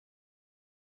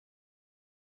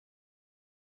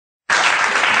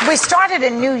We started a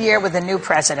new year with a new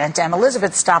president, and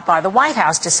Elisabeth stopped by the White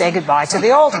House to say goodbye to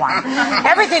the old one.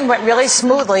 Everything went really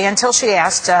smoothly until she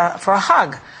asked for a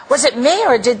hug. Was it me,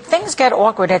 or did things get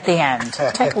awkward at the end?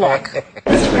 Take a look.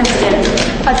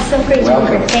 It's so great to be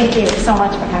here. Thank you so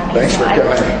much for having me. Thanks for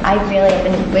coming. I really have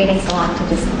been waiting so long to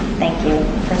just thank you,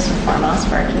 first and foremost,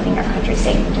 for keeping our country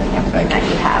safe and doing everything that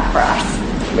you have for us.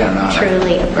 Been an honor.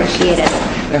 Truly appreciate it.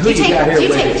 Now, who you got here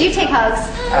with you? Do you take hugs?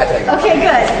 I take hugs. Okay,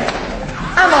 good.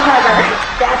 I'm a hugger.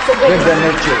 That's a good Good to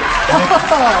meet you.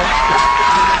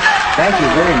 Thank you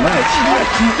very much. I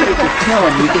can't wait to tell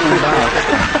him you came by.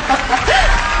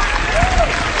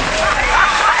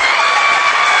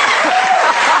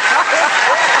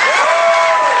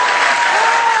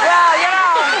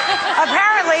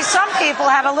 Some people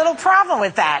had a little problem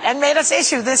with that and made us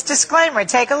issue this disclaimer.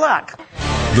 Take a look.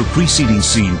 The preceding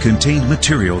scene contained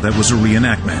material that was a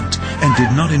reenactment and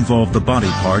did not involve the body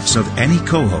parts of any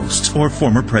co-hosts or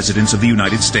former presidents of the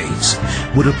United States.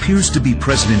 What appears to be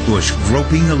President Bush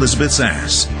groping Elisabeth's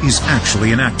ass is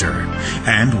actually an actor.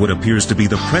 And what appears to be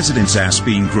the president's ass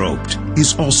being groped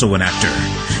is also an actor.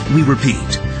 We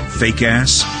repeat, fake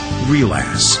ass, real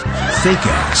ass. Fake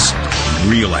ass,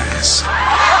 real ass.